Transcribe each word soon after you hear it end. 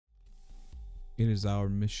It is our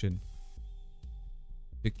mission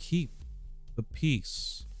to keep the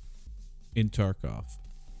peace in Tarkov.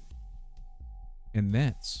 And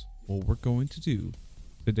that's what we're going to do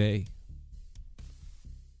today.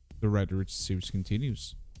 The Red to Riches series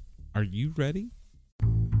continues. Are you ready?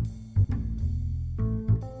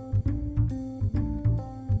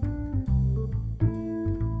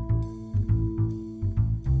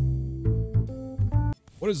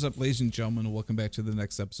 What is up, ladies and gentlemen? Welcome back to the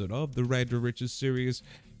next episode of the Red to Riches series.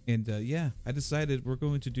 And yeah, I decided we're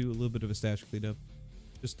going to do a little bit of a stash cleanup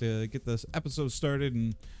just to get this episode started,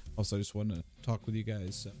 and also I just want to talk with you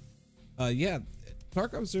guys. Yeah,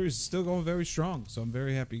 Tarkov series is still going very strong, so I'm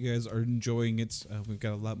very happy you guys are enjoying it. We've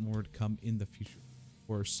got a lot more to come in the future, of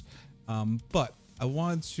course. But I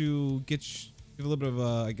wanted to give a little bit of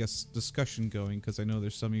a, I guess, discussion going, because I know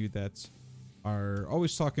there's some of you that are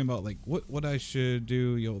always talking about like what I should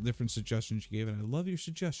do, you know, different suggestions you gave, and I love your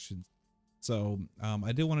suggestions. So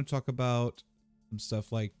I did want to talk about some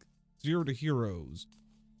stuff like Zero to Heroes,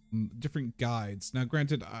 different guides. Now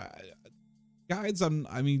granted, guides, I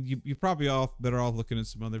mean you probably all better off looking at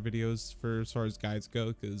some other videos for as far as guides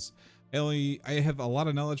go, because I have a lot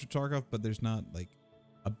of knowledge of Tarkov, but there's not like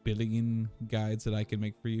a billion guides that I can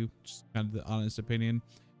make for you. Just kind of the honest opinion.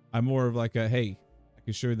 I'm more of like a, hey, I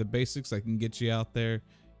can show you the basics, I can get you out there,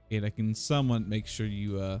 and I can somewhat make sure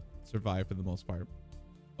you survive for the most part.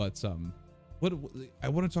 But what I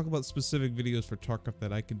want to talk about specific videos for Tarkov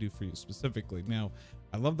that I can do for you specifically. Now,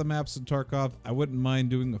 I love the maps in Tarkov. I wouldn't mind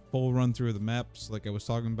doing a full run through of the maps like I was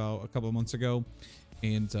talking about a couple of months ago.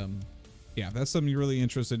 And yeah, if that's something you're really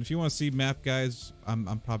interested in. If you want to see map guys, I'm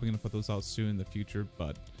probably going to put those out soon in the future.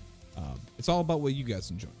 But it's all about what you guys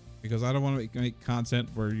enjoy, because I don't want to make content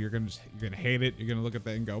where you're gonna hate it. You're gonna look at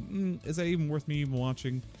that and go, is that even worth me even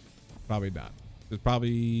watching? Probably not. There's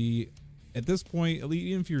probably, at this point, at least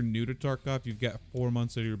even if you're new to Tarkov, you've got 4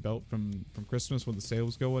 months under your belt from Christmas when the sale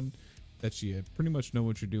was going, that you pretty much know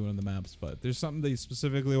what you're doing on the maps. But if there's something that you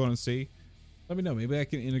specifically want to see, let me know. Maybe I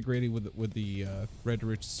can integrate it with the Red to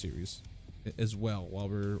Riches series as well while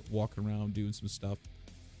we're walking around doing some stuff.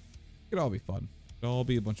 It could all be fun. It'll all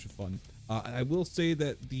be a bunch of fun. I will say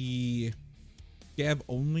that the Scav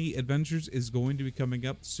only adventures is going to be coming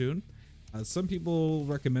up soon. Some people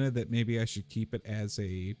recommended that maybe I should keep it as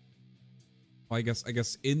a, well, I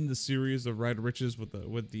guess in the series of Red to Riches with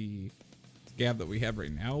the Scav that we have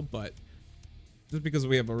right now. But just because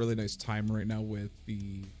we have a really nice time right now with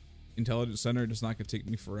the Intelligence Center, it's not going to take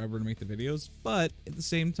me forever to make the videos. But at the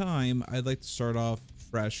same time, I'd like to start off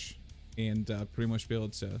fresh and pretty much be able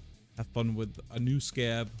to have fun with a new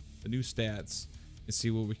Scav, the new stats, and see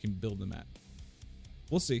what we can build them at.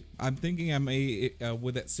 We'll see. I'm thinking I may,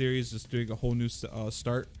 with that series, just doing a whole new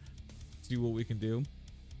start, see what we can do.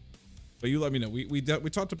 But you let me know. We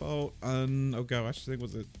talked about on, oh gosh, I think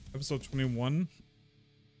was it episode 21?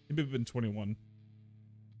 Maybe it's been 21.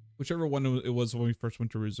 Whichever one it was when we first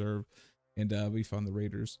went to reserve, and we found the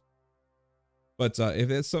raiders. But if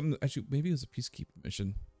it's something, actually, maybe it was a peacekeeper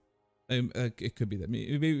mission. It could be that.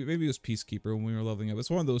 Maybe it was Peacekeeper when we were leveling up. It's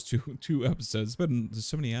one of those two episodes. It's been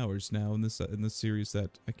so many hours now in this series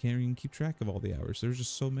that I can't even keep track of all the hours. There's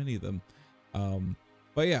just so many of them.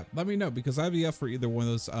 But yeah, let me know, because I'd be up for either one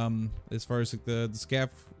of those. As far as like the Scav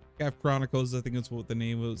Chronicles, I think that's what the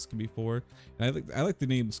name was can be for. And I like the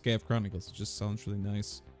name Scav Chronicles. It just sounds really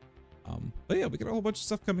nice. But yeah, we got a whole bunch of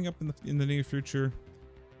stuff coming up in the near future,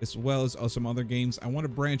 as well as some other games. I want to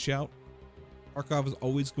branch out. Tarkov is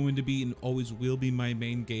always going to be and always will be my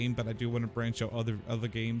main game, but I do want to branch out other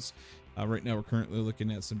games. Right now we're currently looking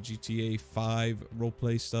at some GTA 5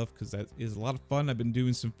 roleplay stuff, because that is a lot of fun. I've been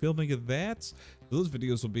doing some filming of that. So those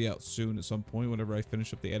videos will be out soon at some point whenever I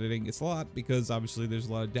finish up the editing. It's a lot because obviously there's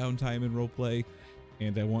a lot of downtime in roleplay,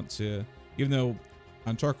 and I want to, even though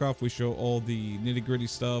on Tarkov we show all the nitty-gritty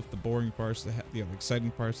stuff, the boring parts, the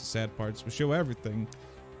exciting parts, the sad parts, we show everything.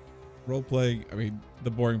 Roleplay, I mean, the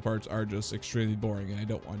boring parts are just extremely boring, and I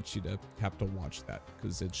don't want you to have to watch that,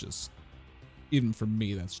 because it's just, even for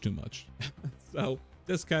me, that's too much. So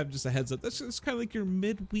that's kind of just a heads up. That's just kind of like your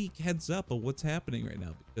midweek heads up of what's happening right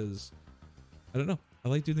now, because I don't know, I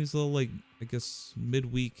like doing these little, like, I guess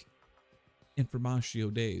midweek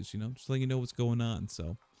informatio days, you know, just letting you know what's going on.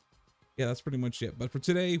 So yeah, that's pretty much it. But for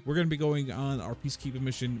today, we're going to be going on our peacekeeping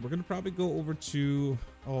mission. We're going to probably go over to,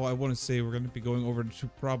 oh, I want to say we're going to be going over to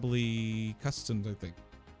probably Customs, I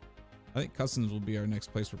think Customs will be our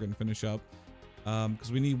next place we're going to finish up,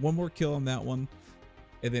 because we need one more kill on that one,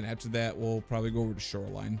 and then after that we'll probably go over to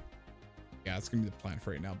Shoreline. Yeah, it's gonna be the plan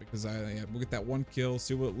for right now because we'll get that one kill,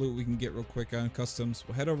 see what loot we can get real quick on customs.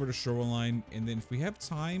 We'll head over to Shoreline, and then if we have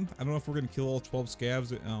time, I don't know if we're gonna kill all 12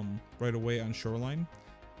 scavs right away on Shoreline,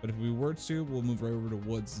 but if we were to, we'll move right over to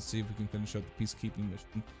Woods and see if we can finish up the peacekeeping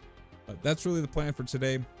mission. But that's really the plan for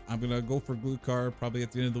today. I'm gonna go for Glue Car probably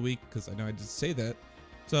at the end of the week because I know I did say that.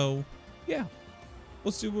 So yeah,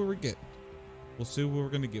 we'll see where we get. We'll see what we're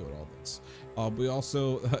gonna get with all this. We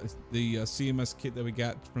also the CMS kit that we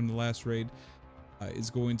got from the last raid is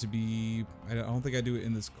going to be. I don't think I do it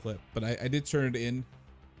in this clip, but I did turn it in,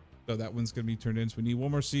 so that one's gonna be turned in. So we need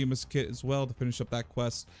one more CMS kit as well to finish up that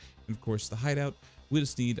quest, and of course the hideout. We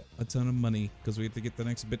just need a ton of money because we have to get the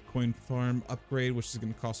next Bitcoin farm upgrade, which is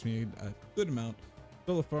going to cost me a good amount.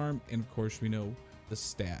 Build a farm, and of course we know the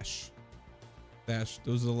stash.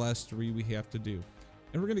 Those are the last 3 we have to do,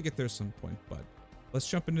 and we're going to get there at some point. But let's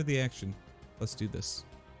jump into the action. Let's do this.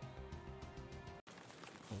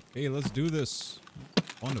 Okay, let's do this. What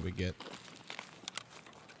fun do we get?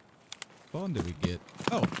 Fun do we get?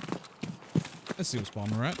 Oh, I see what spawn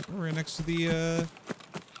we're at. We're right next to the.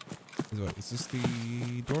 Is this the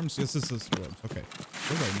dorms? Yes, this is the dorms. Okay.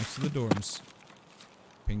 We're right next to the dorms.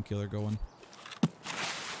 Painkiller going.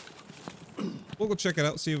 We'll go check it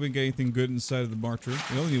out, see if we can get anything good inside of the martyr.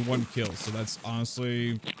 We only need 1 kill, so that's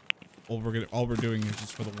honestly all we're doing is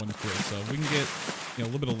just for the 1 kill. So if we can get a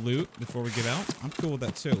little bit of loot before we get out, I'm cool with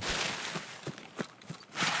that too.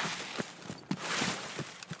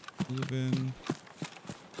 Moving.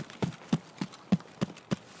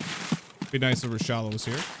 Be nice if Rashala was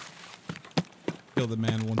here. Kill the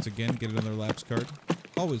man once again, get another labs card.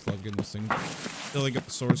 Always love getting this thing. Filling up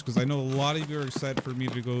the source because I know a lot of you are excited for me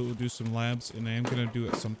to go do some labs, and I am going to do it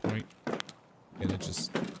at some point. And it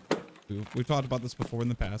just, we've talked about this before in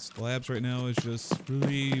the past. The labs right now is just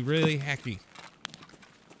really, really hacky.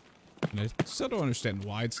 And I still don't understand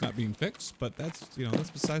why it's not being fixed, but that's,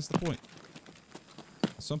 that's besides the point.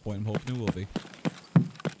 At some point, I'm hoping it will be.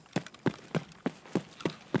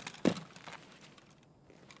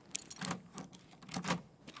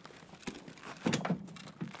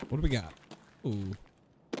 What do we got? Ooh.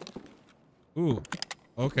 Ooh.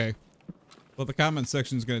 Okay. Well, the comment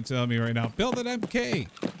section is going to tell me right now, build an MK.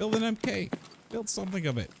 Build an MK. Build something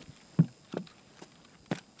of it.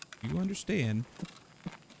 Do you understand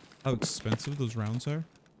how expensive those rounds are?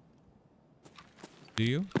 Do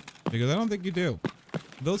you? Because I don't think you do.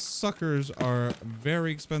 Those suckers are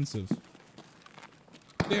very expensive.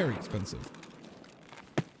 Very expensive.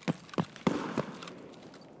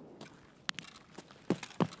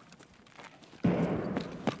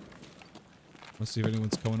 Let's see if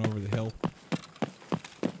anyone's coming over the hill.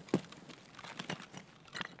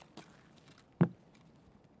 I'm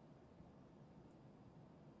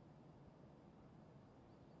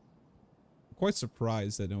quite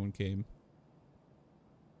surprised that no one came.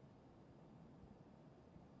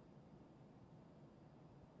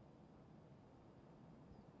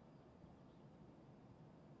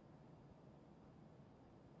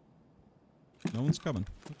 No one's coming.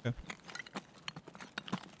 Okay.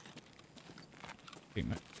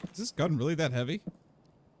 Is this gun really that heavy?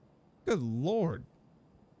 Good lord.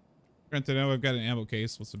 Granted, I know I've got an ammo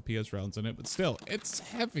case with some PS rounds in it, but still, it's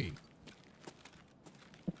heavy.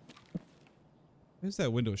 Where's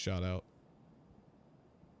that window shot out?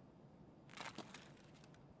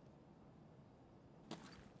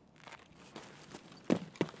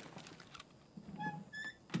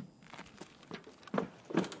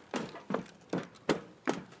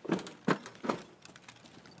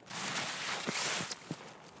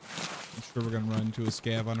 We're gonna run into a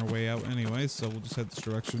scav on our way out anyway, so we'll just head this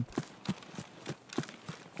direction.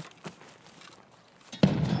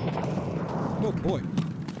 Oh boy.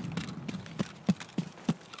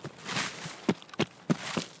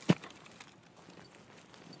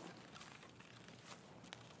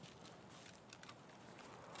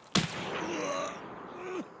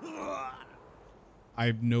 I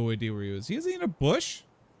have no idea where he was. Is he in a bush?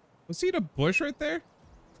 Was he in a bush right there?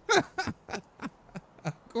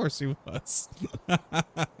 Of course he was.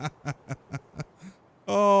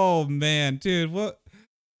 Oh man, dude, what?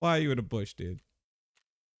 Why are you in a bush, dude?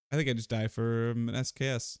 I think I just died from an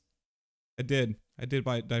SKS. I did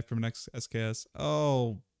die from an SKS.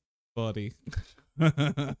 Oh, buddy.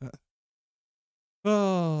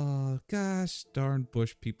 Oh gosh, darn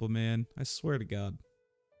bush people, man. I swear to God.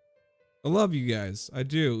 I love you guys. I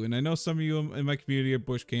do. And I know some of you in my community are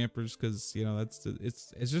bush campers because,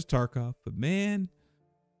 it's just Tarkov. But man,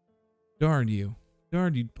 darn you.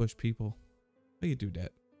 Darn you bush people. How you do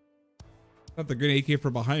that? Got the good AK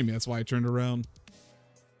from behind me. That's why I turned around.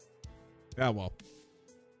 Yeah, well.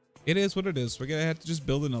 It is what it is. We're going to have to just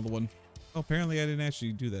build another one. Oh, apparently I didn't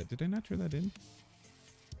actually do that. Did I not turn that in?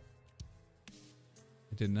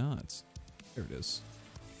 I did not. There it is.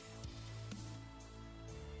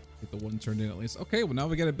 Get the one turned in at least. Okay, well now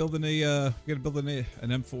we gotta build an an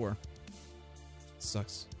M4.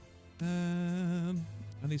 Sucks. I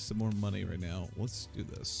need some more money right now. Let's do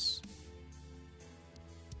this.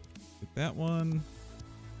 Get that one.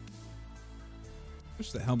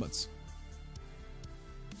 Push the helmets.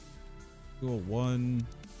 201.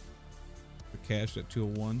 The cash at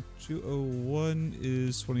 201. 201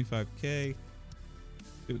 is 25k.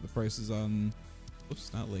 See what the price is on.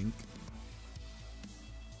 Oops, not Link.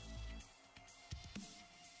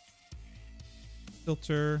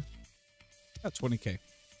 Filter. About 20k.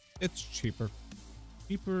 It's cheaper.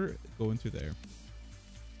 Cheaper going through there.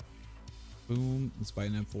 Boom. Let's buy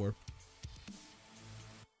an M4.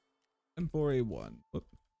 M4A1. Whoop.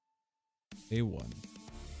 A1.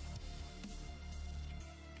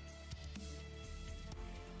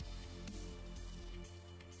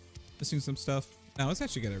 Missing some stuff. Now let's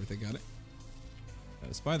actually get everything. Got it.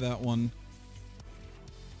 Let's buy that one.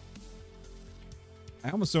 I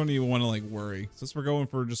almost don't even want to like worry since we're going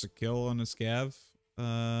for just a kill on a scav.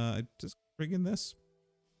 I just bring in this.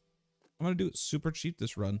 I'm gonna do it super cheap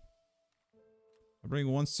this run. I'll bring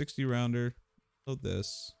 160 rounder. Load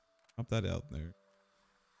this. Pop that out there.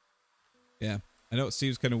 Yeah, I know it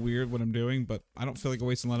seems kind of weird what I'm doing, but I don't feel like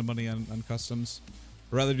wasting a lot of money on customs.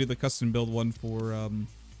 I'd rather do the custom build one for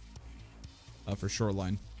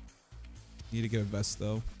Shoreline. Need to get a vest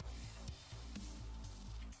though.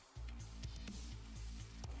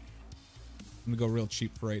 I'm gonna go real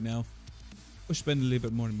cheap for right now. We'll spend a little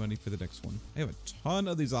bit more money for the next one. I have a ton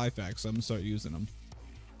of these IFAKs, so I'm gonna start using them.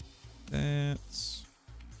 That's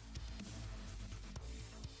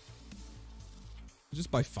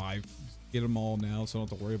just buy 5. Get them all now, so I don't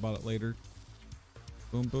have to worry about it later.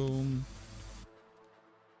 Boom, boom.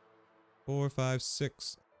 4, 5,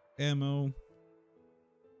 6 ammo.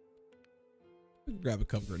 We can grab a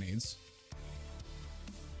couple grenades.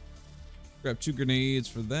 Grab 2 grenades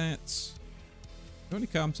for that. How many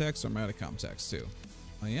contacts? I'm out of contacts too.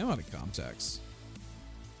 I am out of contacts.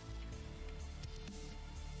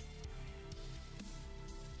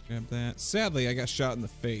 Grab that. Sadly, I got shot in the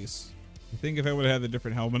face. I think if I would have had the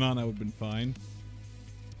different helmet on, I would have been fine.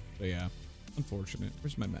 But yeah, unfortunate.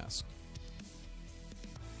 Where's my mask?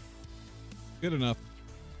 Good enough.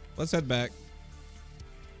 Let's head back.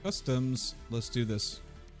 Customs. Let's do this.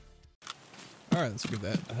 All right, let's give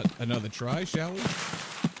that another try, shall we?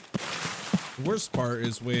 The worst part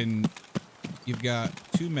is when you've got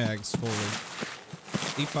 2 mags forward,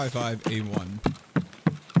 855A1,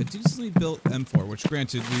 a decently built M4, which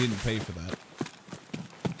granted we didn't pay for that,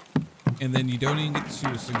 and then you don't even get to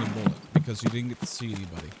shoot a single bullet because you didn't get to see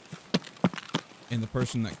anybody, and the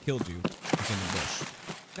person that killed you is in the bush.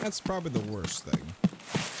 That's probably the worst thing.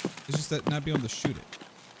 It's just that not being able to shoot it.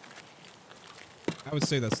 I would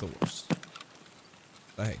say that's the worst.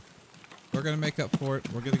 But hey. We're gonna make up for it.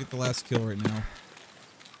 We're gonna get the last kill right now,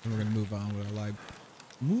 and we're gonna move on with our life.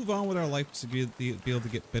 Move on with our life to be able to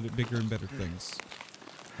get bigger and better things.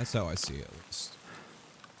 That's how I see it, at least.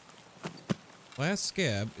 Last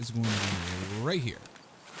scab is going to be right here.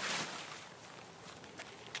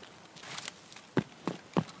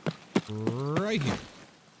 Right here.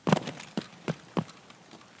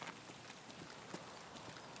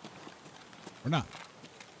 Or not.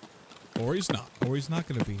 Or he's not. Or he's not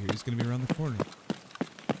going to be here. He's going to be around the corner.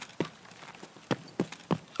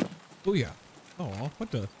 Oh, yeah. Oh, what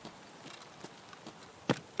the?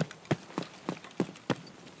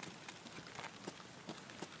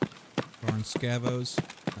 Darn scavos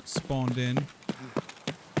that spawned in.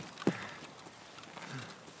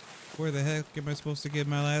 Where the heck am I supposed to get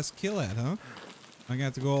my last kill at, huh? I'm going to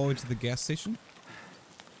have to go all the way to the gas station?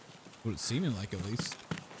 What it's seeming like, at least.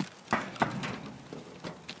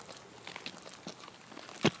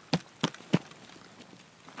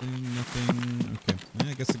 Nothing. Okay.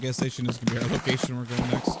 I guess the gas station is going to be our location we're going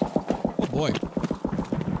next. Oh, boy.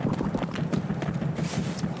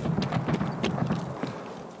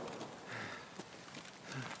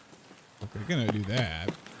 If we're going to do that.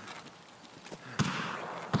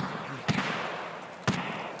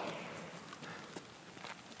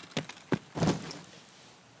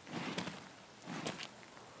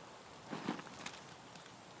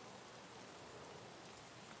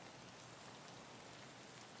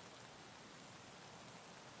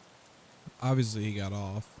 Obviously, he got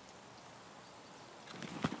off.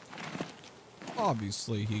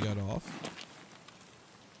 Obviously, he got off.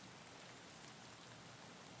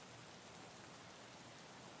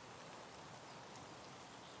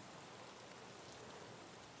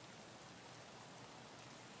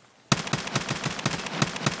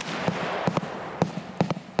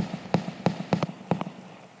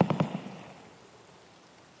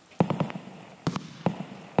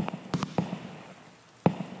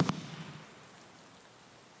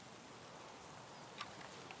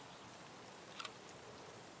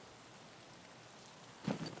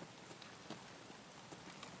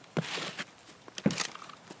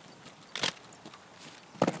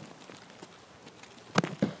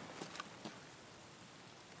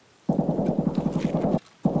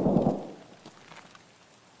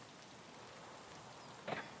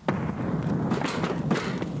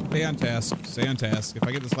 Stay on task. Stay on task. If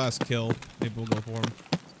I get this last kill, maybe we'll go for him.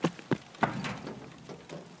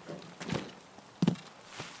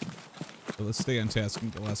 So let's stay on task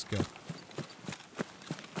and get the last kill.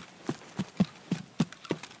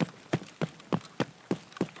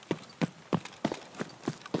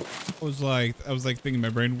 I was like thinking in my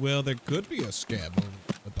brain, well, there could be a scab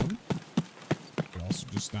with them. Could also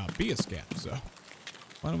just not be a scab, so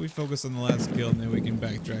why don't we focus on the last kill and then we can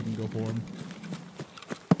backtrack and go for him.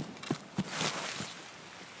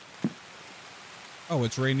 Oh,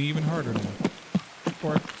 it's raining even harder now.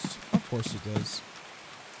 Of course it does.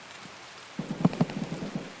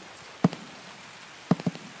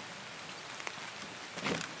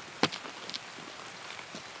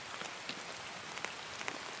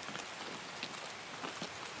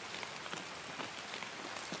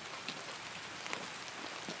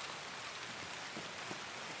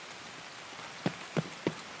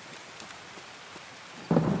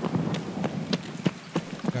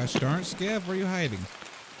 Gosh darn, Scav, where are you hiding?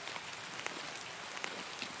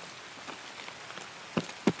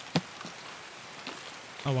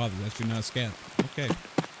 Oh wow, that's actually not a Scav. Okay.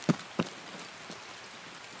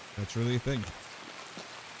 That's really a thing.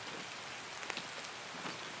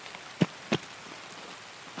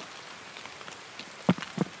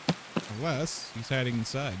 Unless he's hiding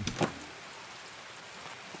inside.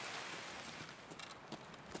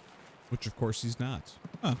 Which of course he's not.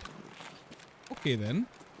 Huh. Okay then.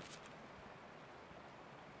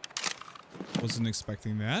 Wasn't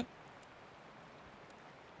expecting that.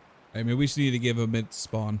 I mean, we just need to give them a minute to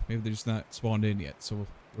spawn. Maybe they're just not spawned in yet, so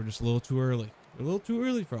we're just a little too early. We're a little too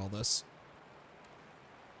early for all this.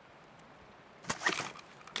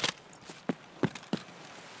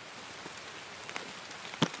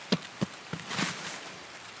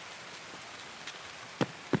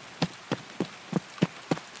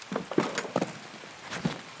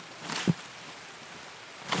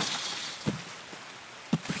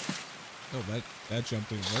 Oh, that jump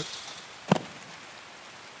didn't work.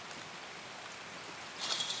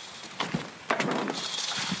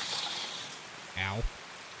 Ow.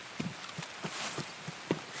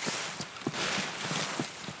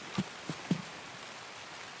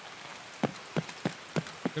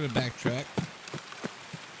 Gonna backtrack.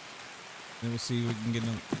 Then we'll see if we can get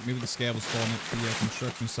them. Maybe the scab will spawn at the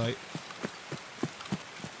construction site.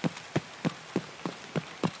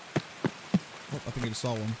 Oh, I think I just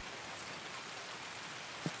saw one.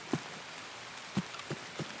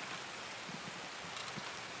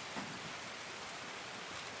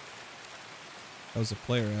 That was a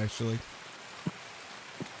player, actually.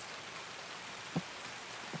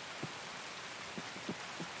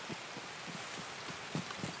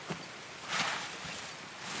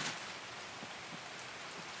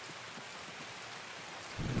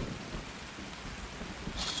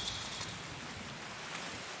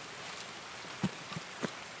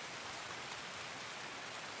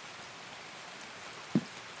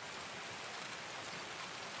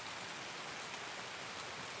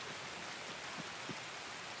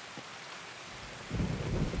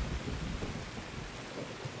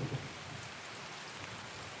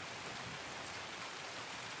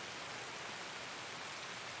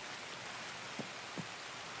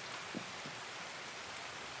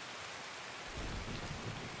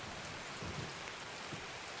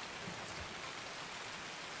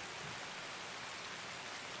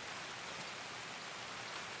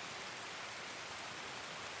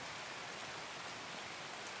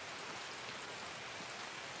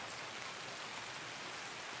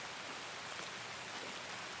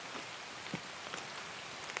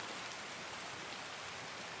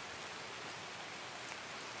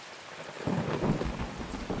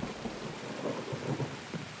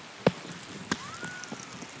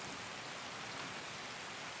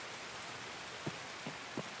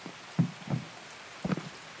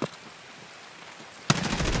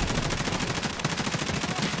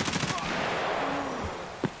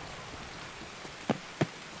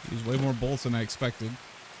 Way more bolts than I expected.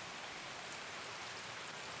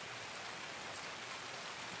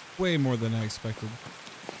 Way more than I expected.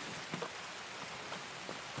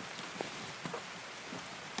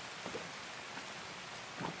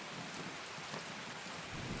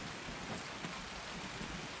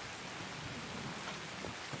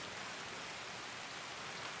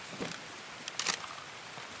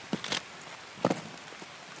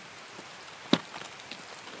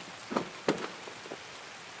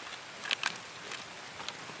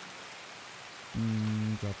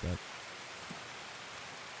 Drop that.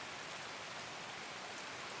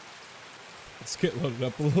 Let's get loaded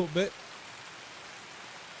up a little bit.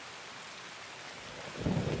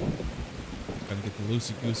 Gotta get Like the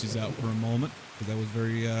loosey goosey's out for a moment, because that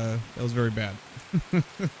was very bad.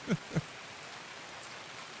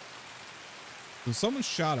 So someone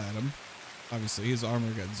shot at him. Obviously, his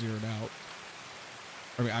armor got zeroed out.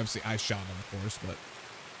 I mean, obviously, I shot him, of course, but.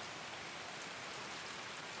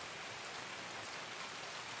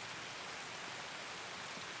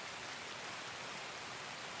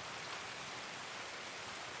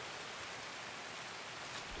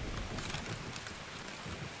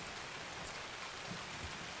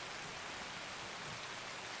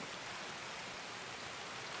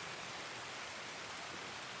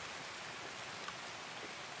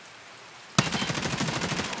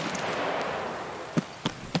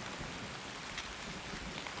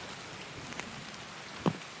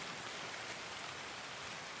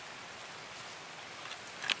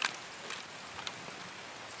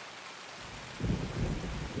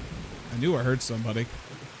 I knew I heard somebody.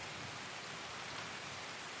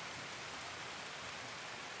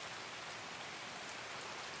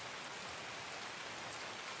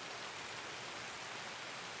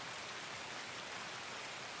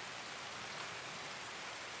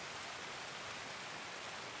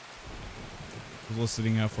 I was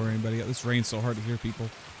listening out for anybody. This rain's so hard to hear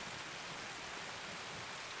people.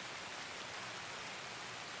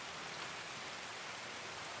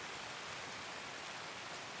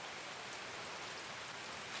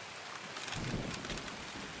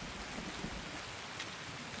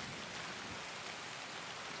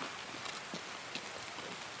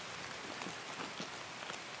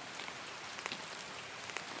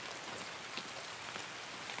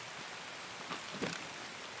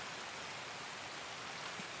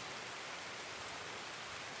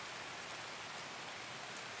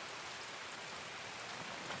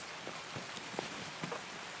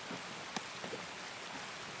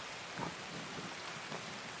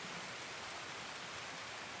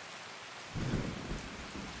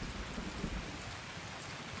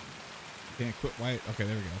 Can't quit white. Okay,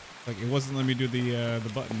 there we go. Like it wasn't letting me do the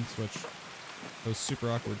button switch. It was super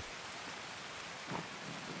awkward.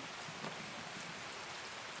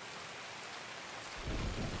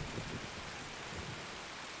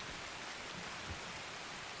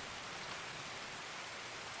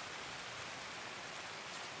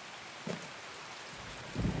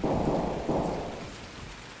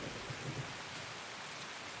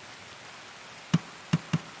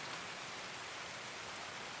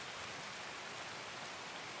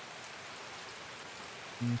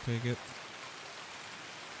 Take it.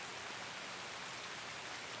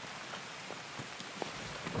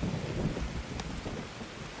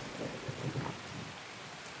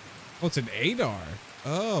 Oh, it's an ADAR.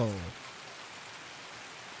 Oh.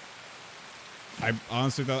 I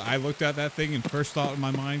honestly thought, I looked at that thing and first thought in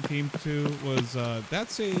my mind came to was,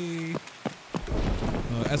 that's a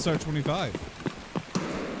SR-25.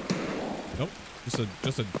 Nope.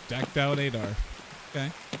 Just a decked out ADAR. Okay.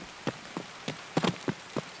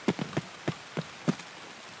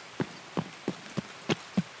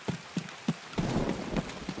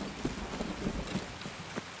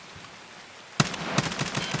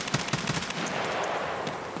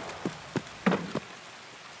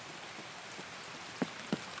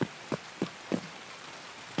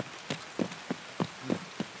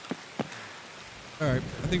 Alright,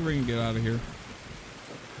 I think we're gonna get out of here.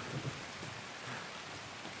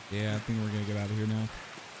 Yeah, I think we're gonna get out of here now.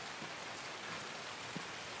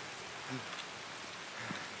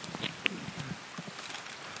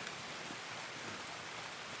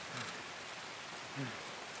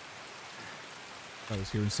 I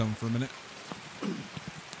was hearing something for a minute.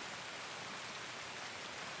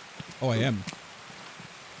 Oh, I am.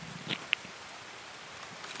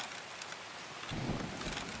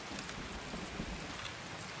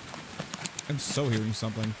 I'm so hearing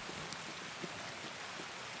something.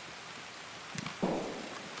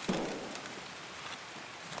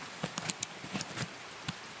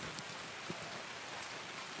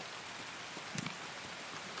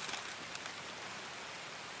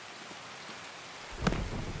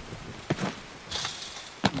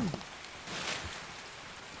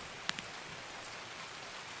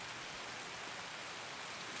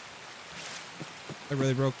 I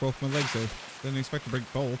really broke both my legs there. Didn't expect to break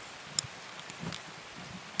both.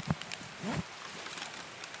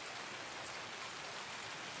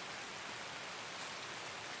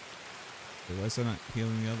 Why is that not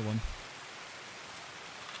healing the other one?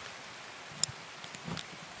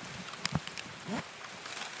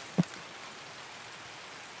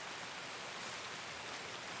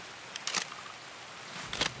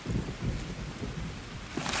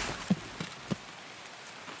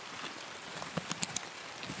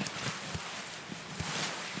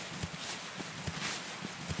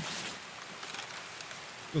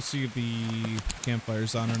 Go see if the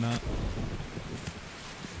campfire's on or not.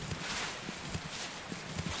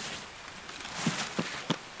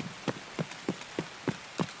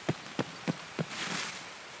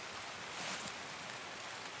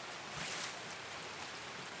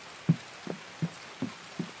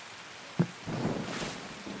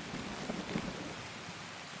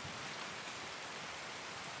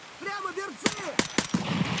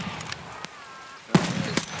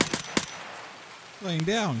 Laying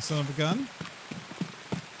down, son of a gun.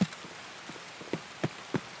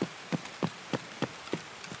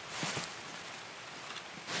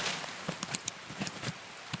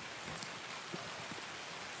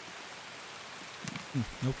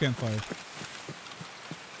 No campfire.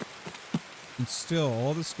 And still,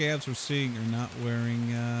 all the scavs we're seeing are not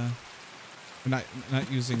wearing,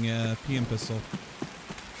 not using a PM pistol.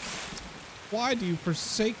 Why do you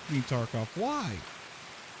forsake me, Tarkov? Why?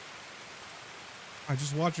 I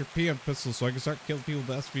just want your PM pistol so I can start killing people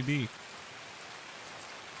with SVD.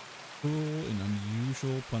 Cruel and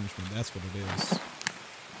unusual punishment. That's what it is.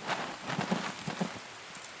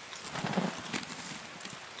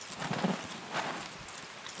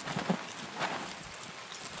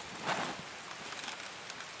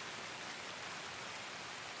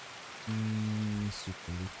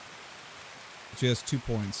 She has 2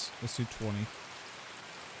 points. Let's do 20.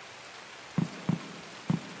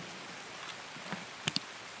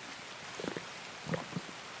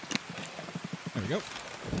 There we go.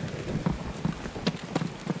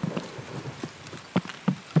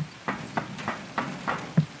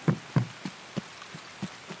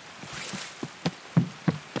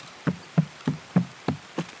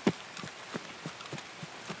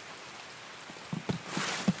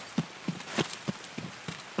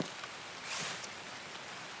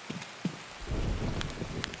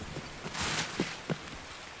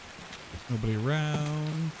 Nobody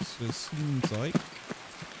around, so it seems like.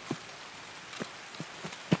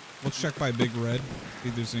 Let's check by Big Red, see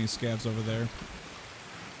if there's any scavs over there.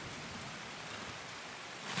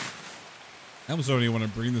 I almost don't even want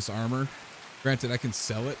to bring this armor. Granted, I can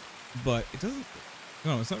sell it, but it doesn't.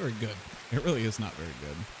 No, it's not very good. It really is not very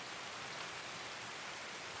good.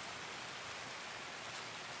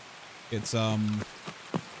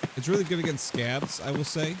 It's really good against scavs, I will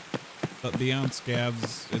say. But beyond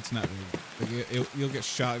scavs, it's not really good. Like you'll get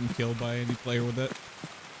shot and killed by any player with it.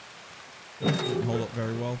 It doesn't hold up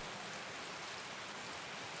very well.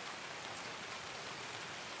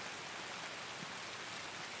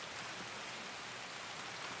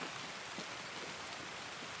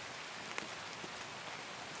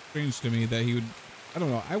 Strange to me that he would. I don't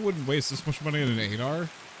know. I wouldn't waste this much money on an 8R.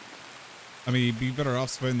 I mean, you'd be better off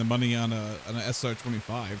spending the money on an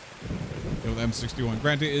SR25. You know, the M61.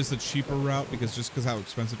 Granted, it is the cheaper route because how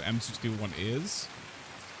expensive M61 is.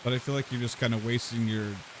 But I feel like you're just kind of wasting your,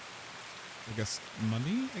 I guess,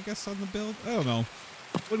 money, on the build. I don't know.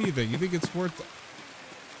 What do you think? You think it's worth?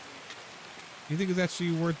 You think it's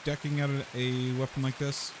actually worth decking out a weapon like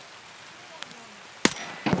this?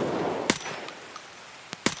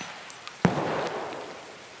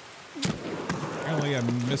 Apparently,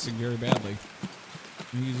 I'm missing very badly.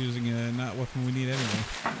 He's using a not weapon we need anyway.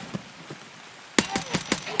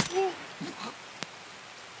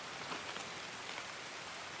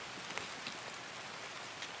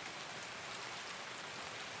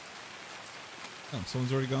 Oh,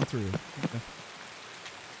 someone's already gone through. Okay.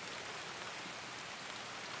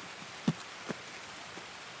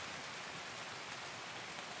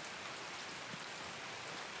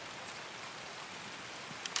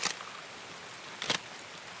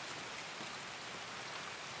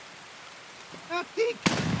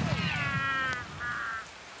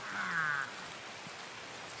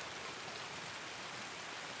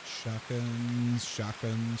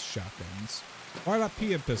 Shotguns. Why not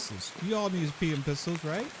PM pistols? You all need PM pistols,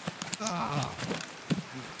 right? Ah.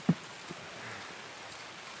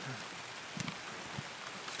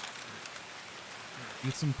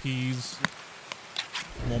 Eat some peas.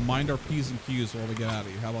 We'll mind our P's and Q's while we get out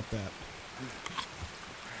of here. How about that?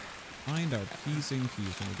 Mind our P's and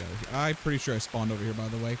Q's when we get out of here. I'm pretty sure I spawned over here, by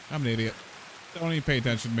the way. I'm an idiot. Don't even pay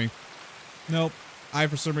attention to me. Nope.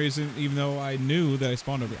 For some reason, even though I knew that I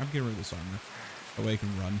spawned over here, I'm getting rid of this armor. That way I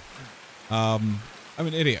can run. I'm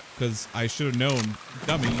an idiot, because I should have known.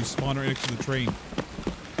 Dummy, you spawned right next to the train.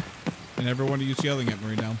 And everyone was yelling at me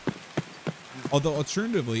right now. Although,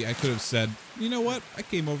 alternatively, I could have said, you know what? I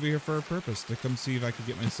came over here for a purpose, to come see if I could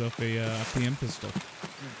get myself a PM pistol.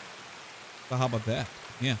 So how about that?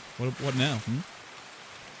 Yeah, what now?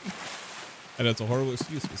 And that's a horrible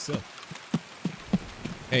excuse, but still.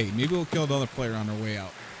 Hey, maybe we'll kill another player on our way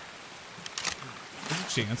out. There's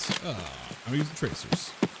a chance. I'm using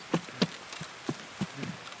tracers.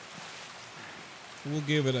 We'll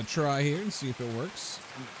give it a try here and see if it works.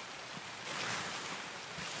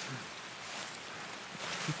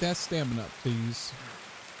 Keep that stamina up, please.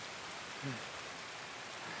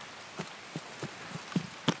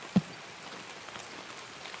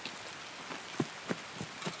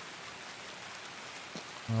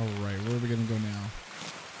 Alright, where are we gonna go now?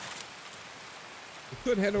 We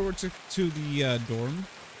could head over to the dorm.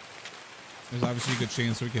 There's obviously a good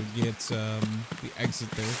chance we could get the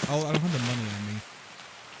exit there. Oh, I don't have the money on me.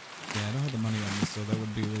 Yeah, I don't have the money on me, so that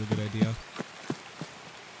would be a really good idea.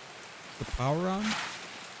 The power on?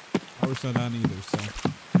 Power's not on either, so.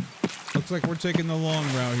 Looks like we're taking the long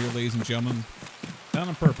route here, ladies and gentlemen. Not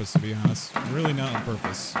on purpose, to be honest. Really not on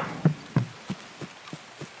purpose.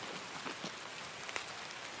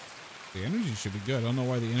 The energy should be good. I don't know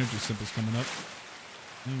why the energy symbol's coming up.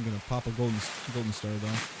 I'm gonna pop a golden star though.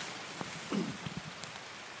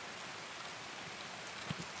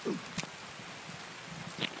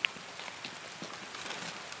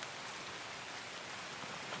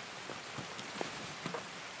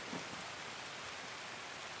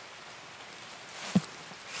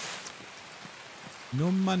 No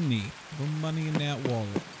money. No money in that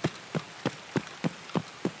wallet.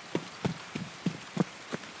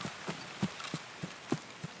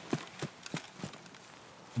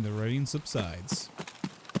 And the rain subsides.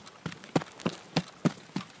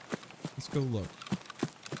 Let's go look.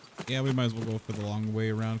 Yeah, we might as well go for the long way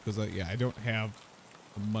around because, yeah, I don't have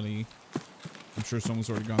the money. I'm sure someone's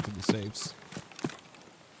already gone through the safes.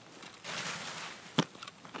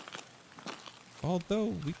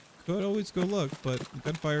 Although, we could always go look, but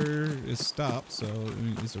gunfire is stopped, so, I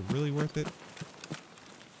mean, is it really worth it?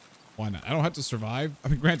 Why not? I don't have to survive. I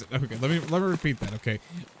mean, granted, okay, let me repeat that, okay?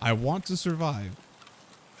 I want to survive,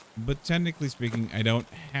 but technically speaking, I don't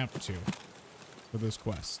have to for this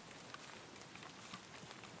quest.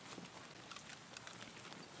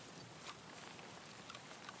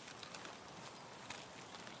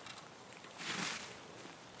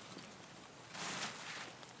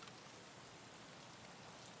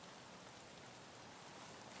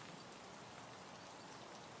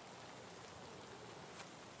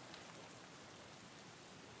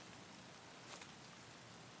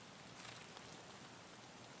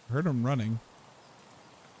 I heard him running.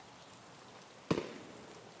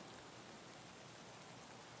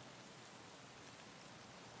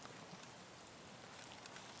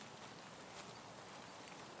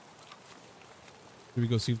 Should we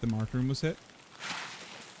go see if the mark room was hit?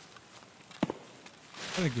 I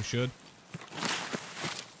think we should.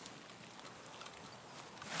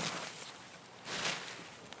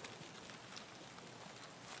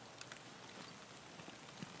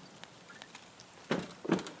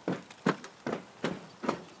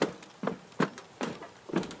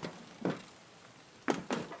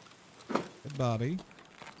 Body.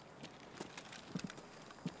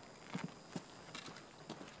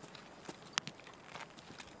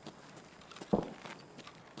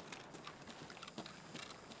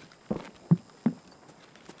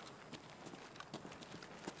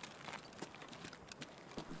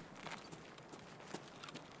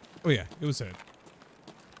 Oh yeah, it was hit.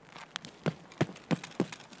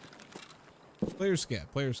 Player scav,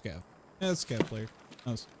 player scav. Yeah, it's scav player.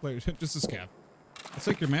 No, it's player, just a scav. I'll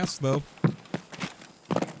take your mask though.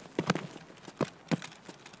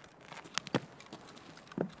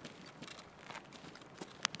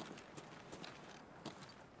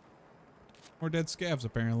 More dead scavs,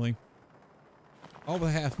 apparently. All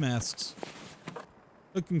the half masks.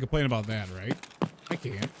 Who can complain about that, right? I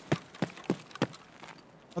can't.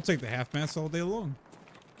 I'll take the half mask all day long.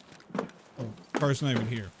 Oh, car's not even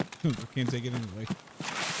here. I can't take it anyway.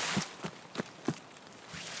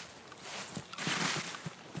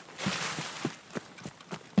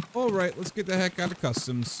 Alright, let's get the heck out of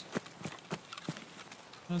customs.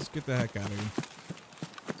 Let's get the heck out of here.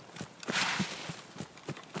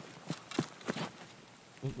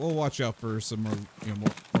 We'll watch out for some more,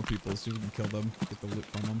 more people, see if we can kill them, get the loot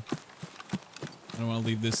from them. I don't want to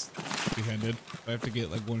leave this empty-handed. If I have to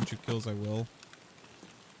get like 1 or 2 kills, I will.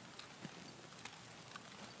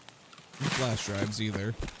 No flash drives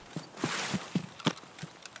either.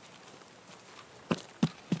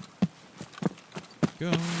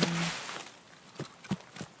 Go.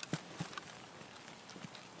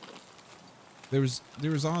 There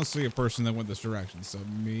was honestly a person that went this direction, so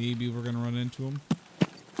maybe we're gonna run into him.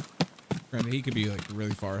 Granted, he could be like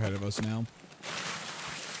really far ahead of us now.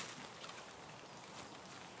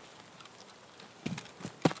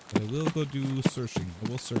 But I will go do searching. I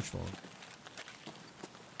will search for him.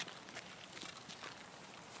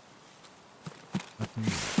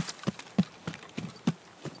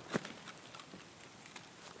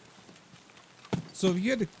 So if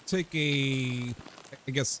you had to take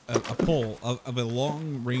I guess, a poll of a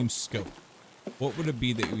long-range scope, what would it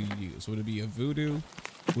be that you would use? Would it be a Voodoo?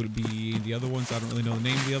 Would it be the other ones? I don't really know the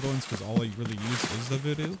name of the other ones because all I really use is the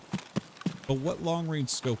Voodoo. But what long-range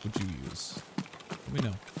scope would you use? Let me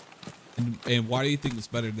know. And why do you think it's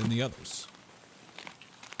better than the others?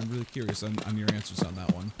 I'm really curious on your answers on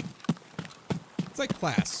that one. It's like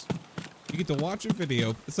class. You get to watch a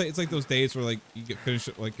video. It's like those days where like you get finished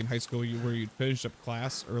like in high school where you'd finish up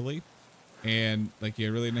class early, and like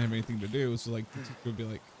you really didn't have anything to do. So like the teacher would be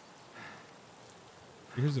like,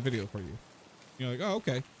 "Here's a video for you." You're like, "Oh,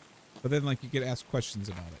 okay," but then like you get asked questions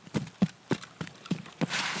about it.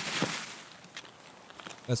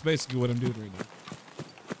 That's basically what I'm doing right now.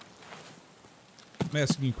 I'm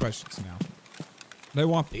asking you questions now. And I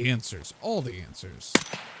want the answers. All the answers.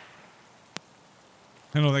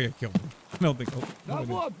 I don't think I killed him. I don't think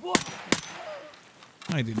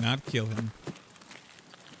I did not kill him.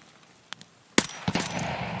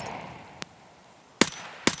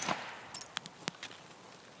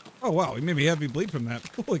 Oh wow, he made me heavy bleed from that.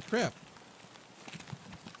 Holy crap.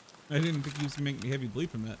 I didn't think he was gonna make me heavy bleed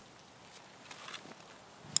from that.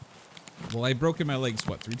 Well, I've broken my legs,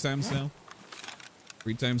 what, 3 times now?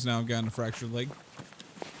 3 times now I've gotten a fractured leg.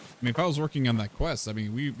 I mean, if I was working on that quest, I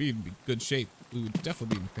mean, we'd be in good shape. We would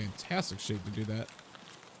definitely be in fantastic shape to do that.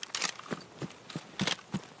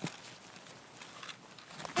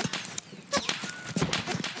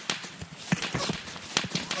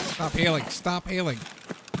 Stop hailing. Stop hailing.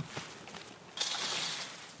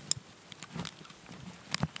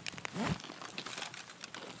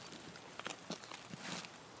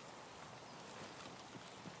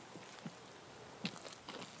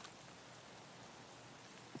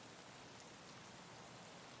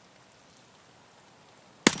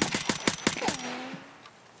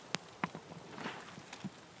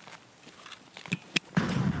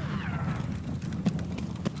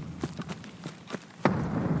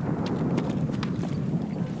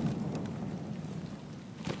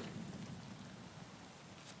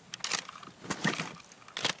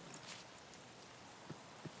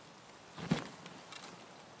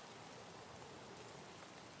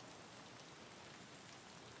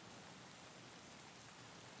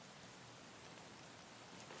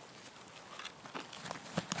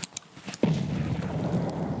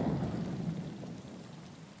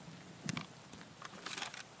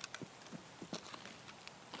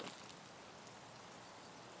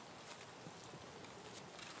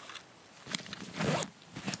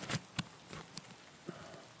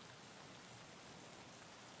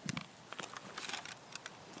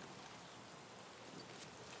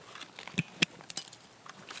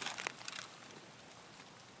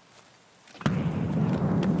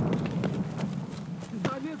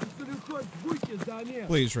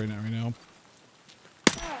 Please, right now.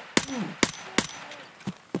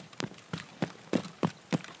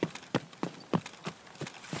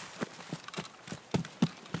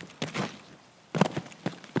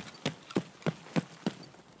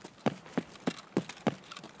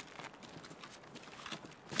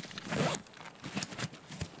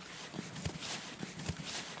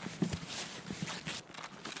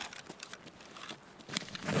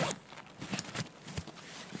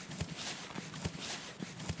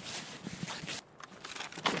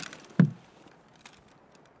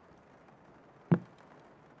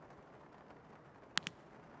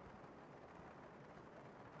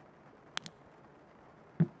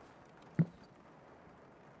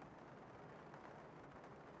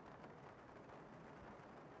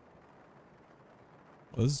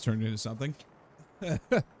 Well, this has turned into something.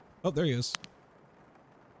 Oh, there he is.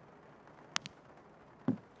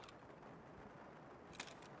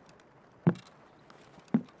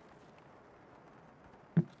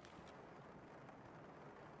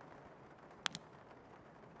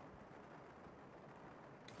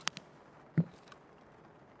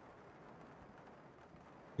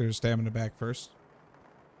 Get her stamina back first.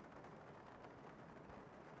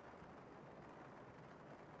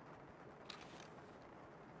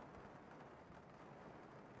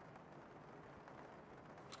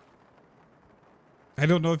 I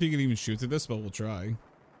don't know if you can even shoot through this, but we'll try.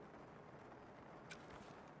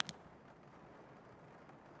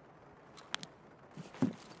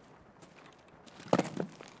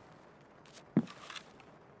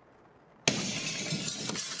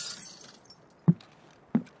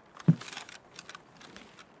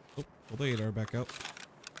 Oh, pull the ADR back out.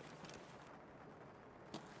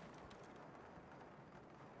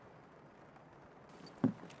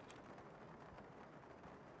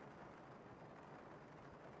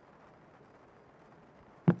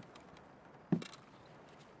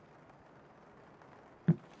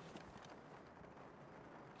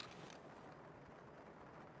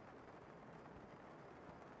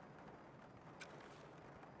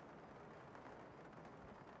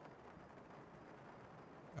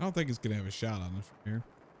 I don't think it's gonna have a shot on us from here.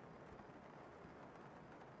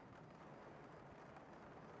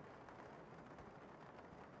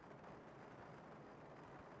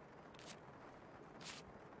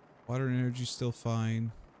 Water and energy still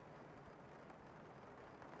fine.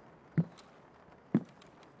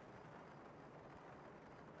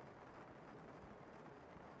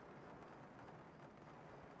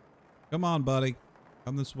 Come on, buddy.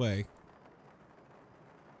 Come this way.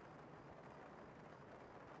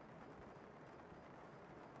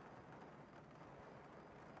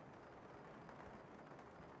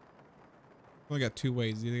 Only got two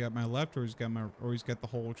ways. Either got my left or he's got the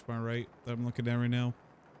hole to my right that I'm looking at right now.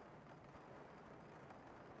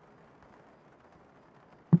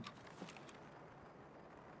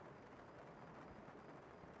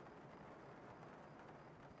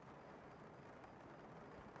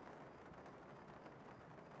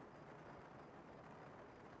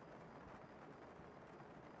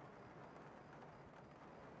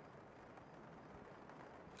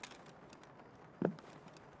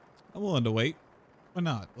 I'm willing to wait. Why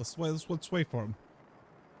not? Let's wait for him.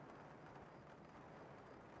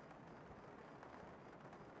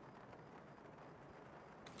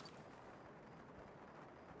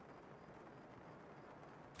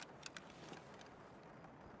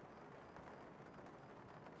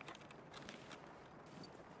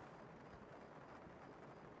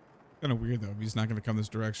 Kind of weird though if he's not going to come this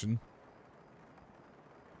direction.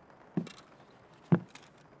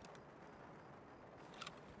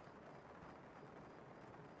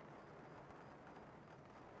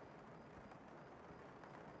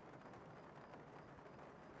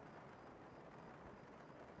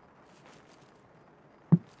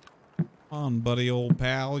 Come on, buddy, old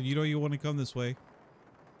pal. You know you want to come this way.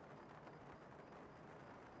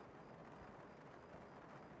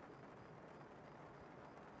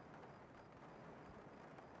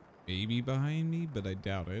 Maybe behind me, but I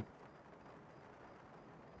doubt it.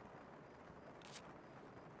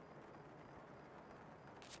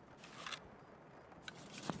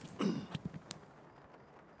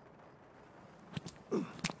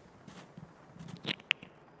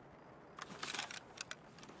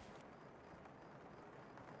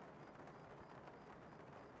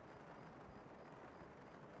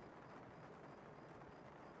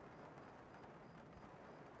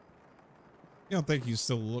 I don't think you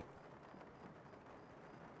still look.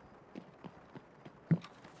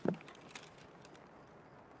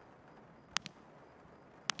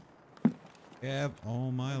 Scav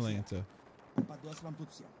all my Lanta.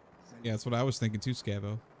 Yeah, that's what I was thinking too,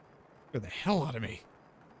 Scavo. Get the hell out of me.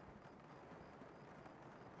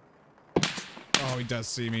 Oh, he does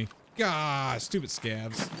see me. God, stupid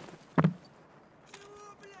scavs.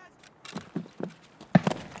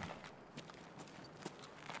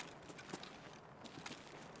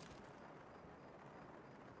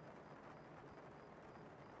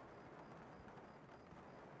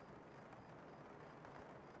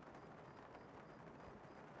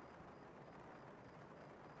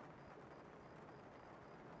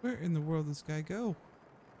 Where in the world did this guy go?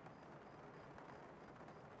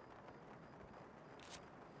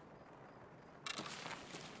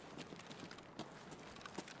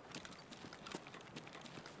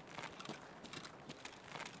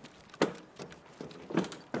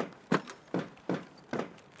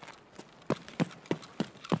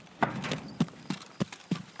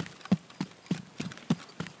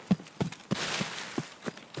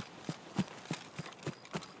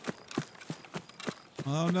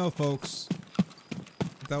 Oh no, folks.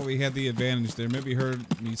 I thought we had the advantage there. Maybe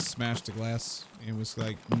heard me smash the glass and was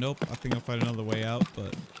like, nope, I think I'll find another way out,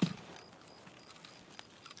 but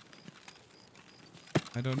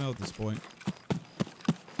I don't know at this point.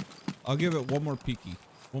 I'll give it one more peeky.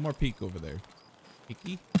 One more peek over there.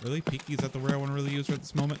 Peeky? Really? Peeky? Is that the word I want to really use right at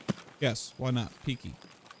this moment? Yes, why not? Peeky.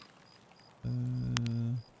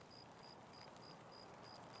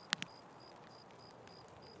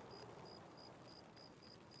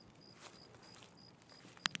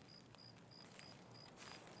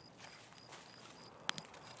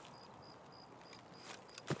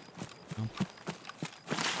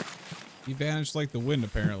 He vanished like the wind,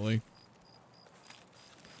 apparently.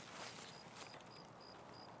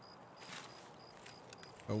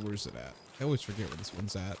 Oh, where's it at? I always forget where this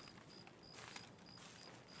one's at.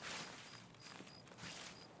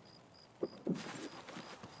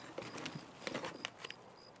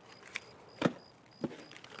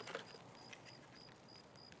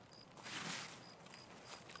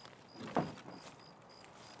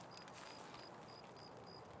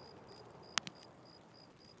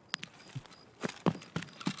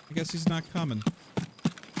 I guess he's not coming.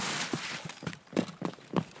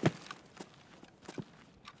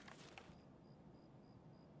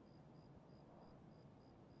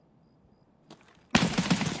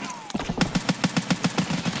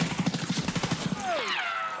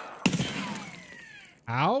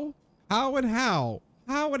 How and how?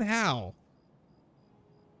 How and how?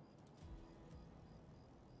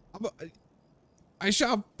 I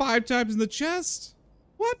shot 5 times in the chest?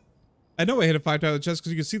 What? I know I hit it 5 times in the chest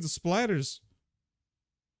because you can see the splatters.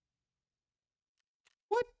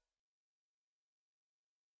 What?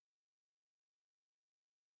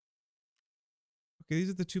 Okay,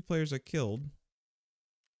 these are the 2 players I killed.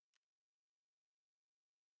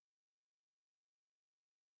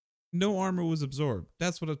 No armor was absorbed.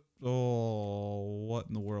 That's what a... Oh, what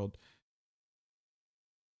in the world?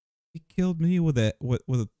 He killed me with a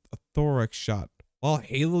thorax shot while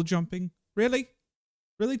halo jumping? Really?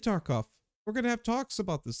 Really, Tarkov? We're gonna have talks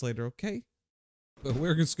about this later, okay? But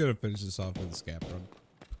we're just gonna finish this off with a scap run.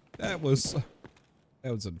 That was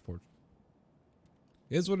unfortunate.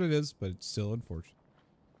 It is what it is, but it's still unfortunate.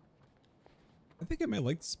 I think I might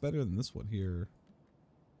like this better than this one here.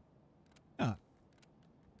 Ah.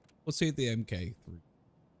 Let's see the MK3.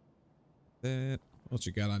 That. What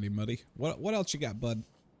you got on you, Muddy? What else you got, bud?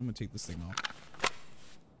 I'm gonna take this thing off.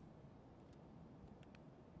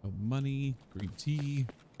 No money, green tea.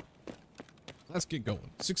 Let's get going.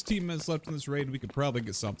 16 minutes left in this raid. We could probably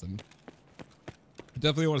get something. I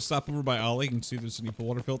definitely want to stop over by Ollie and see if there's any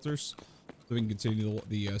water filters, so we can continue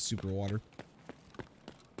the super water.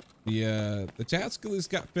 The task at least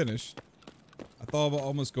got finished. I thought about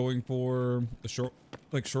almost going for the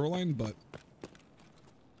shoreline, but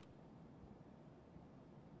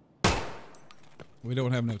we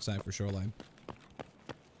don't have enough time for shoreline.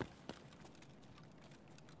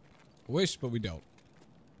 I wish, but we don't.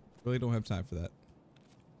 Really don't have time for that.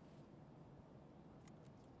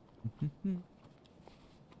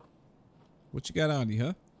 What you got on you,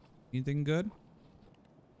 huh? Anything good?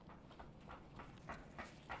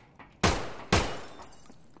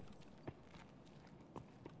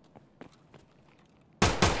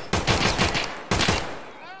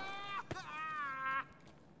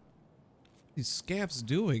 These scabs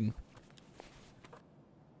doing?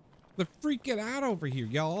 They're freaking out over here,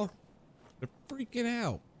 y'all. They're freaking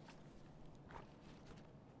out.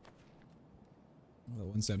 Oh, that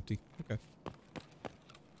one's empty. Okay.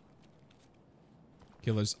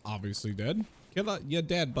 Killer's obviously dead. Killer, you're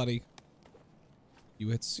dead, buddy. You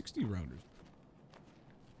had 60 rounders.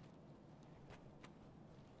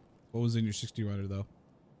 What was in your 60 rounder, though?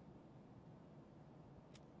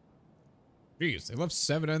 Jeez, they left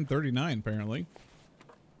 7 and 39, apparently.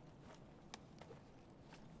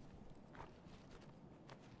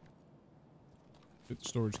 Get the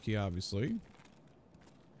storage key, obviously.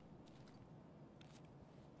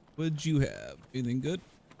 What'd you have? Anything good?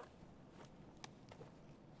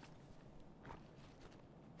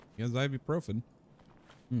 He has ibuprofen.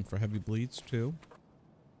 For heavy bleeds, too.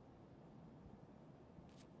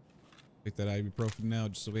 Take that ibuprofen now,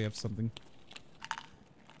 just so we have something.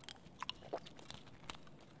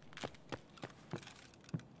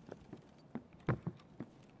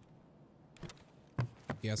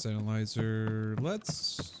 Gas analyzer.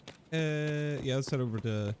 Let's yeah, let's head over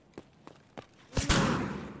to...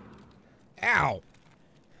 Ow!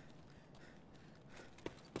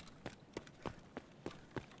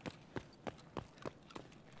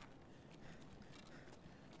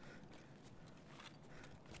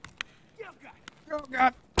 Oh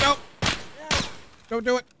God! No! Don't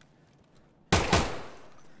do it!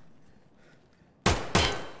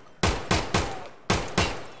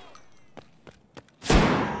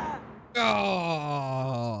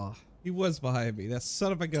 Oh, he was behind me. That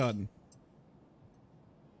son of a gun.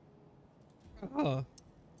 Oh,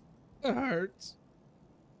 it hurts.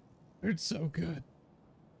 It hurts so good.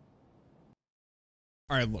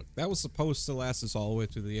 All right, look, that was supposed to last us all the way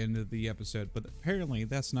to the end of the episode, but apparently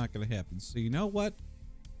that's not going to happen. So you know what?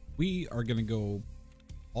 We are going to go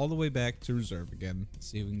all the way back to reserve again.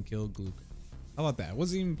 See if we can kill Gluck. How about that? I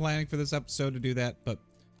wasn't even planning for this episode to do that, but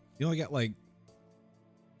you only got like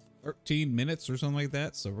 13 minutes or something like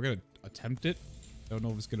that, so we're gonna attempt it. Don't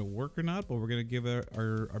know if it's gonna work or not, but we're gonna give it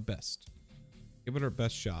our best. Give it our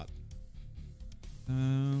best shot.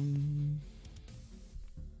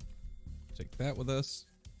 Take that with us.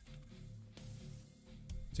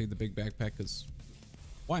 Take the big backpack, because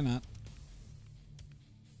why not?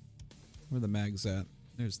 Where are the mags at?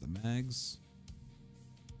 There's the mags.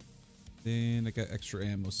 Then I got extra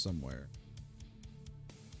ammo somewhere.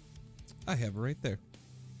 I have it right there.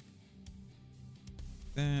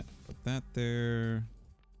 That, put that there.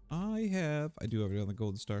 I do have it on the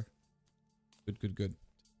golden star. Good, good, good.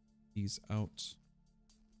 These out.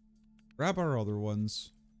 Grab our other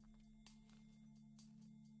ones.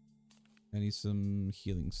 I need some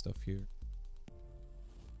healing stuff here.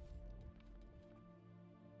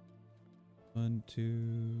 1,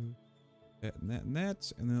 2. That and that and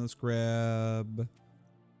that. And then let's grab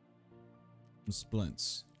some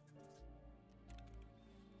splints.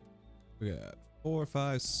 We got 4,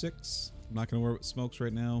 5, 6. I'm not gonna worry with smokes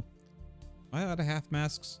right now. Am I out of half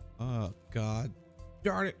masks? Oh god.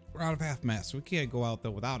 Darn it, we're out of half masks. We can't go out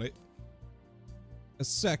though without it. It's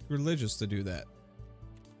sacrilegious to do that.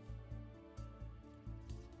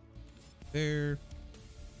 There.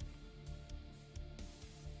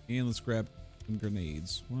 And let's grab some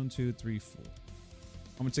grenades. 1, 2, 3, 4. I'm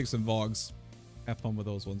gonna take some Vogs. Have fun with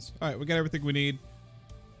those ones. Alright, we got everything we need.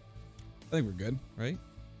 I think we're good, right?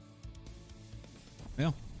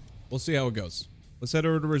 Yeah. We'll see how it goes. Let's head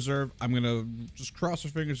over to reserve. I'm gonna just cross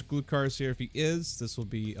our fingers. Glukar's here. If he is, this will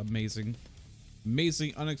be amazing.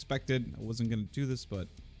 Amazing, unexpected. I wasn't gonna do this, but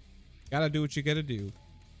gotta do what you gotta do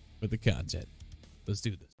for the content. Let's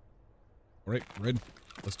do this. All right, we're in.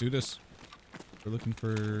 Let's do this. We're looking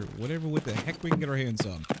for whatever what the heck we can get our hands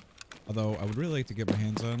on. Although I would really like to get my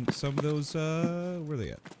hands on some of those. Where are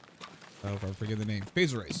they at? Oh, if I forget the name.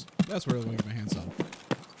 Phaser rays. That's where I want to get my hands on.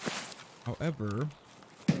 However,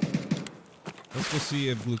 let's go see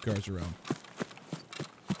if Glukar's around.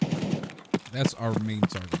 That's our main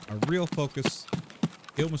target. Our real focus.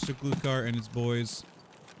 Kill Mr. Glukar and his boys.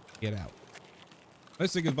 Get out.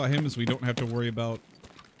 Nice thing about him is we don't have to worry about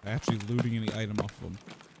actually looting any item off of him.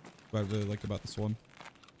 What I really like about this one.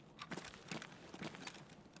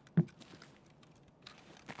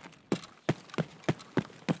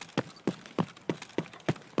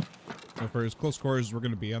 So for as close quarters as we're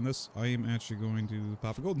going to be on this, I am actually going to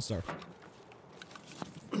pop a golden star.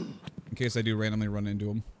 In case I do randomly run into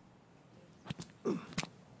him.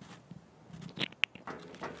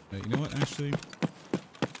 You know what, actually?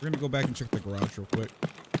 We're going to go back and check the garage real quick.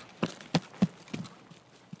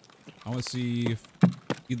 I want to see if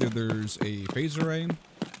either there's a phaser ray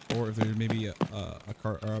or if there's maybe a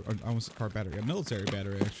car, I almost a car battery, a military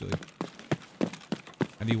battery, actually.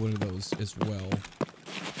 I need one of those as well.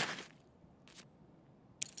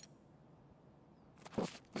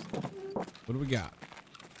 What do we got?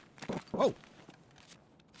 Oh!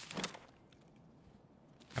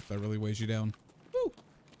 That really weighs you down. Woo!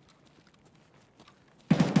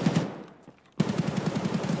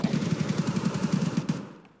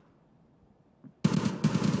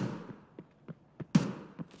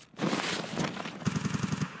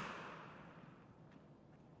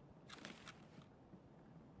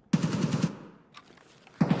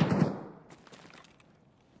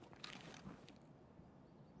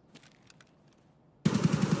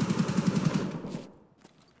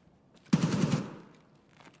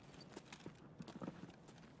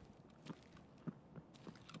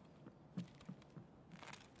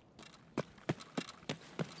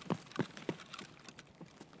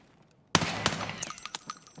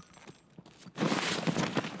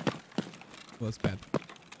 Well, that's bad.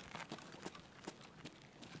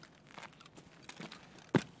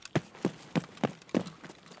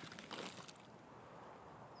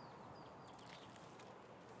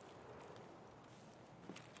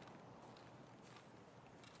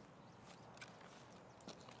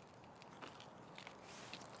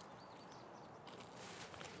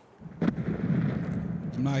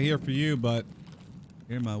 I'm not here for you, but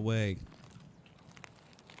you're in my way.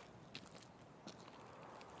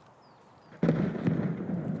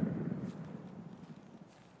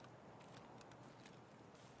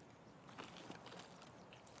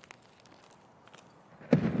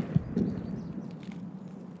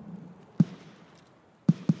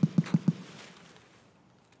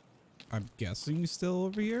 I'm guessing he's still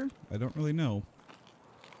over here? I don't really know.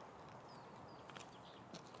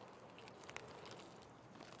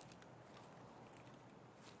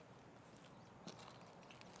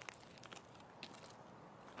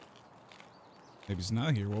 Maybe he's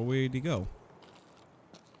not here. Well, where did he go?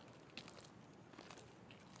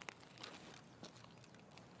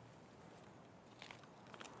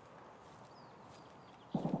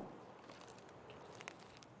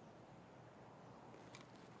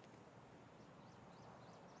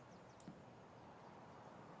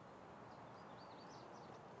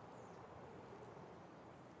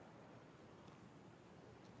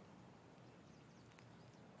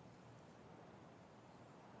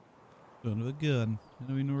 Son of a gun. I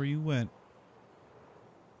don't even know where you went.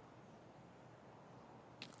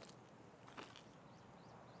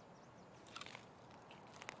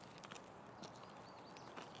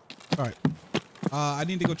 Alright. I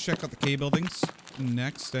need to go check out the K buildings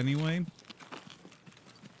next anyway.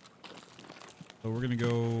 So we're gonna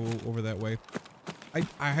go over that way. I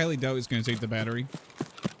highly doubt he's gonna take the battery.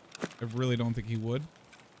 I really don't think he would.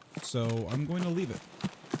 So I'm going to leave it.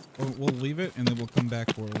 We'll leave it, and then we'll come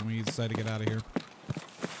back for it when we decide to get out of here.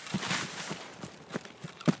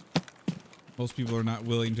 Most people are not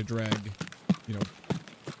willing to drag, you know,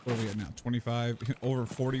 what are we at now? 25, over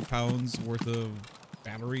 40 pounds worth of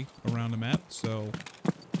battery around the map. So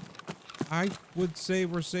I would say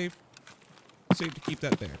we're safe. Safe to keep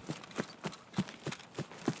that there.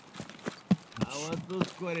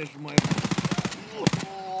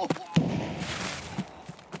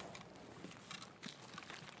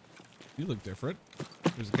 You look different.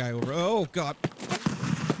 There's a guy over. Oh, God.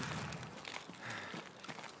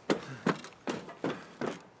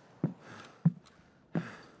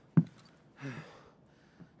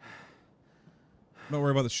 Don't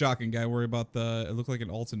worry about the shotgun guy. Worry about the... It looked like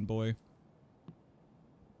an Alton boy.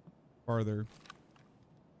 Farther.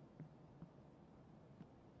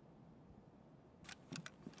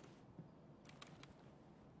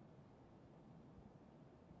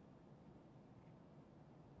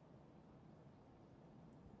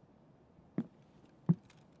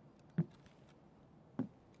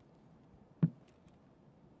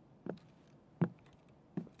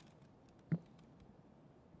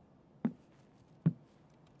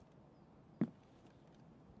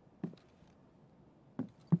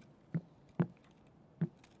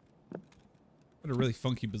 A really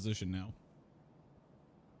funky position now.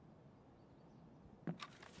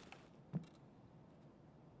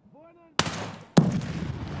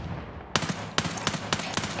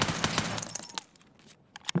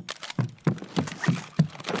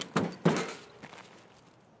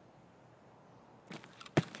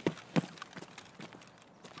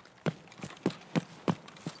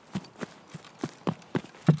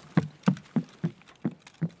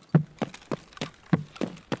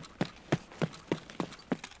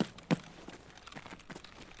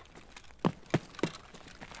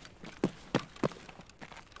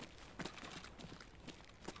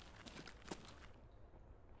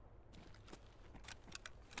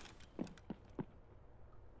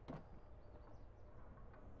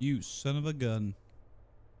 You son of a gun.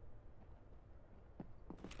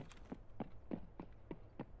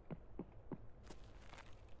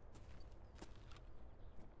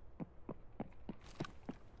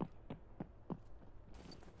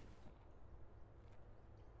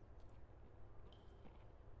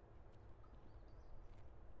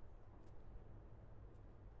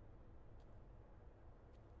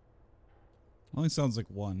 Only sounds like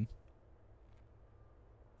one.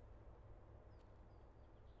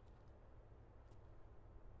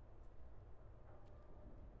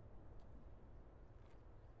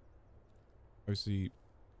 Obviously,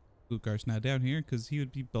 Lucar's not down here because he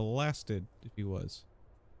would be blasted if he was.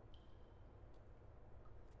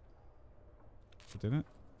 Didn't it?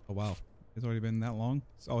 Oh wow, it's already been that long.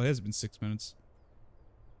 Oh, it has been 6 minutes.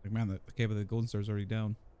 Like man, the cave of the golden star's already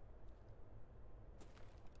down.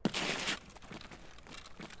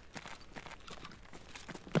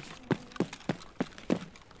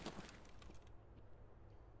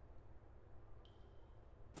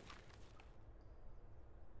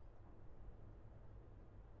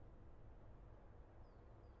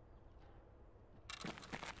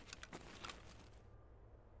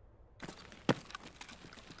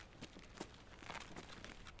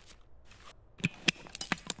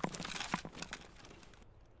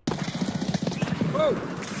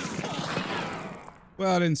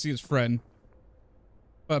 Well, I didn't see his friend.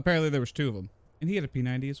 But apparently there was two of them. And he had a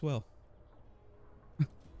P90 as well.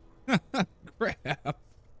 Crap.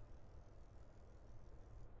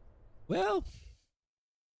 Well,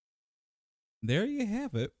 there you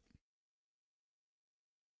have it.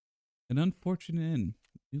 An unfortunate end.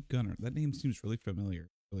 New Gunner. That name seems really familiar.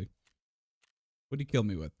 Really. What did he kill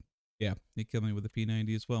me with? Yeah, he killed me with a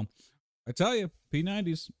P90 as well. I tell you,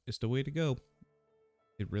 P90s is the way to go.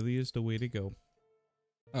 It really is the way to go.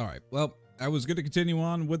 Alright, well, I was going to continue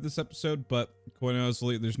on with this episode, but quite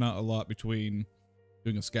honestly, there's not a lot between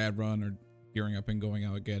doing a scad run or gearing up and going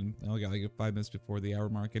out again. I only got like 5 minutes before the hour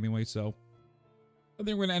mark anyway, so I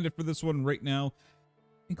think we're going to end it for this one right now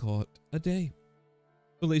and call it a day.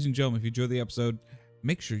 So ladies and gentlemen, if you enjoyed the episode,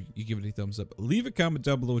 make sure you give it a thumbs up. Leave a comment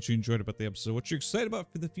down below what you enjoyed about the episode, what you're excited about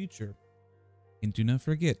for the future. And do not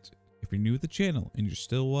forget, if you're new to the channel and you're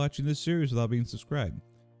still watching this series without being subscribed,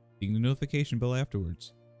 ding the notification bell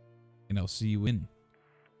afterwards. And I'll see you in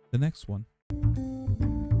the next one.